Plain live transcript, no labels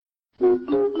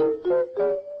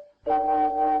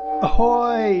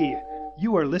Ahoy!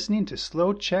 You are listening to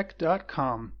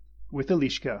slowcheck.com with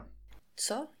Eliška.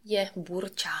 Co je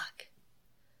burčák?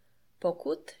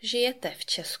 Pokud žijete v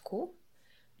Česku,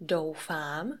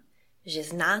 doufám, že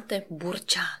znáte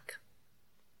burčák.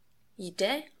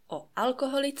 Jde o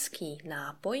alkoholický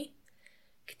nápoj,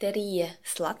 který je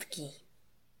sladký.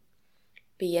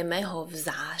 Pijeme ho v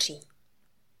září.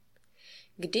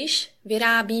 Když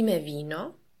vyrábíme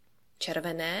víno,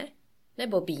 červené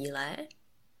nebo bílé,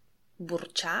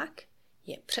 burčák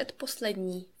je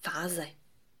předposlední fáze.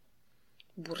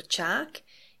 Burčák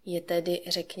je tedy,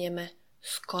 řekněme,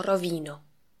 skoro-víno.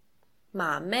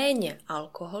 Má méně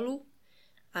alkoholu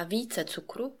a více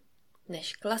cukru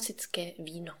než klasické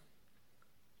víno.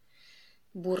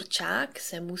 Burčák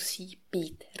se musí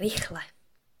pít rychle.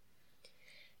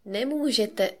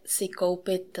 Nemůžete si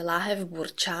koupit láhev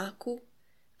burčáku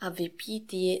a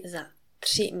vypít ji za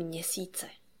 3 měsíce.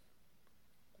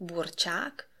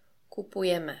 Burčák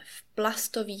kupujeme v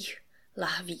plastových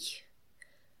lahvích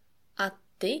a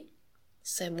ty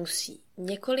se musí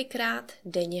několikrát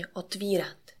denně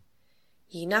otvírat.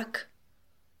 Jinak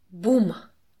bum!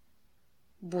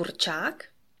 Burčák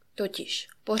totiž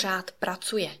pořád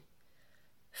pracuje.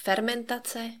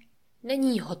 Fermentace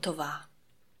není hotová.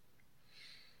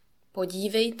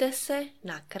 Podívejte se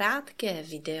na krátké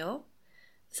video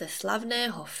ze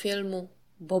slavného filmu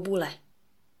Bobule.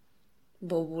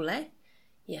 Bobule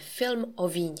je film o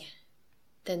víně.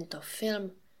 Tento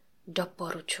film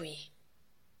doporučuji.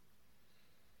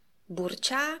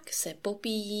 Burčák se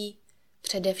popíjí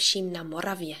především na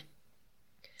Moravě.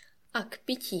 A k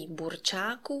pití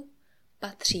burčáku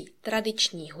patří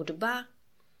tradiční hudba,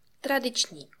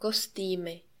 tradiční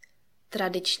kostýmy,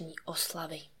 tradiční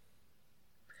oslavy.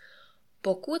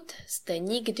 Pokud jste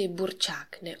nikdy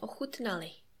burčák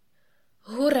neochutnali,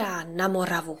 hurá na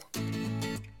Moravu!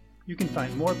 You can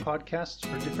find more podcasts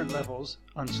for different levels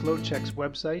on SlowCheck's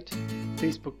website,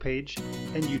 Facebook page,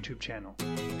 and YouTube channel.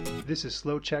 This is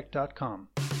slowcheck.com.